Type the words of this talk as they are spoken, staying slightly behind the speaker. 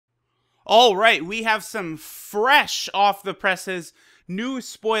All right, we have some fresh off the presses, new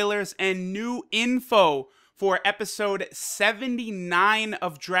spoilers, and new info for episode 79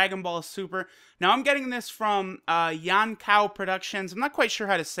 of Dragon Ball Super. Now, I'm getting this from Yankow Productions. I'm not quite sure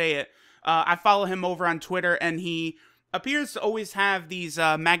how to say it. I follow him over on Twitter, and he appears to always have these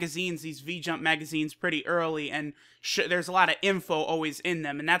magazines, these V-Jump magazines, pretty early, and there's a lot of info always in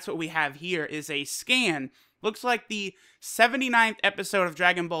them, and that's what we have here is a scan. Looks like the 79th episode of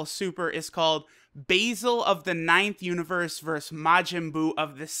Dragon Ball Super is called BASIL of the 9th Universe versus Majin Buu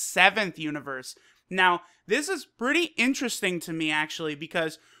of the 7th Universe. Now, this is pretty interesting to me, actually,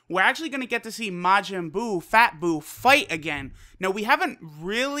 because we're actually going to get to see Majin Buu, Fat Buu, fight again. Now, we haven't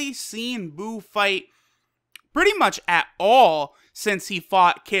really seen Buu fight pretty much at all since he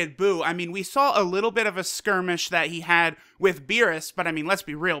fought Kid Buu. I mean, we saw a little bit of a skirmish that he had with Beerus, but I mean, let's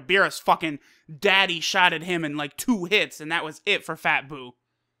be real, Beerus fucking daddy shotted him in like 2 hits, and that was it for Fat Buu.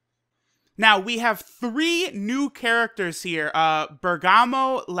 Now, we have 3 new characters here,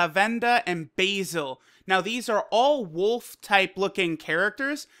 Bergamo, Lavenda, and Basil. Now, these are all wolf-type looking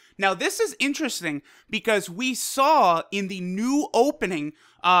characters. Now, this is interesting because we saw in the new opening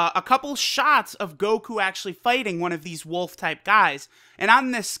a couple shots of Goku actually fighting one of these wolf-type guys. And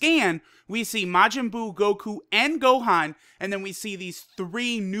on this scan, we see Majin Buu, Goku, and Gohan, and then we see these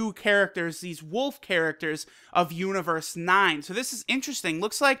 3 new characters, these wolf characters of Universe 9. So this is interesting.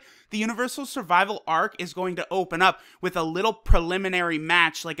 Looks like the Universal Survival arc is going to open up with a little preliminary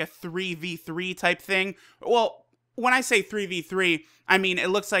match, like a 3v3 type thing. Well, when I say 3v3, I mean it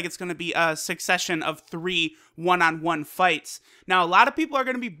looks like it's going to be a succession of 3 one-on-one fights. Now, a lot of people are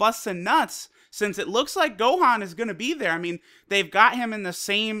going to be busting nuts since it looks like Gohan is going to be there. I mean, they've got him in the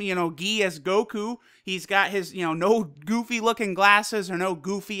same, gi as Goku. He's got his, no goofy-looking glasses or no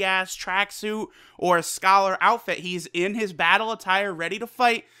goofy-ass tracksuit or scholar outfit. He's in his battle attire, ready to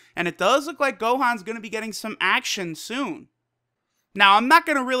fight, and it does look like Gohan's going to be getting some action soon. Now, I'm not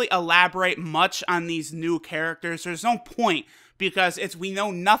going to really elaborate much on these new characters. There's no point because we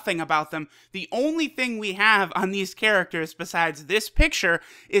know nothing about them. The only thing we have on these characters besides this picture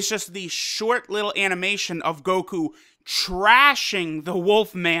is just the short little animation of Goku trashing the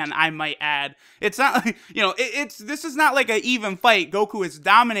Wolfman, I might add. It's not like, this is not like an even fight. Goku is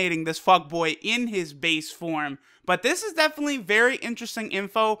dominating this fuckboy in his base form. But this is definitely very interesting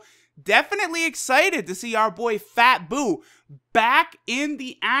info. Definitely excited to see our boy Fat Buu back in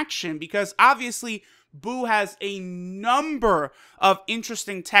the action because obviously Buu has a number of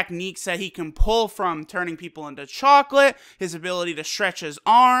interesting techniques that he can pull from, turning people into chocolate, his ability to stretch his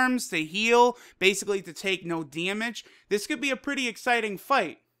arms, to heal, basically to take no damage. This could be a pretty exciting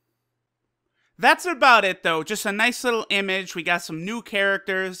fight. That's about it though, just a nice little image. We got some new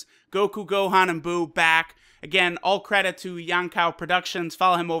characters, Goku, Gohan, and Buu back. Again, all credit to Yankow Productions.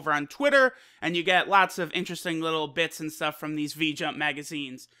 Follow him over on Twitter, and you get lots of interesting little bits and stuff from these V-Jump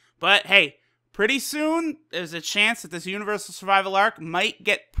magazines. But hey, pretty soon, there's a chance that this Universal Survival arc might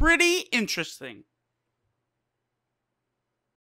get pretty interesting.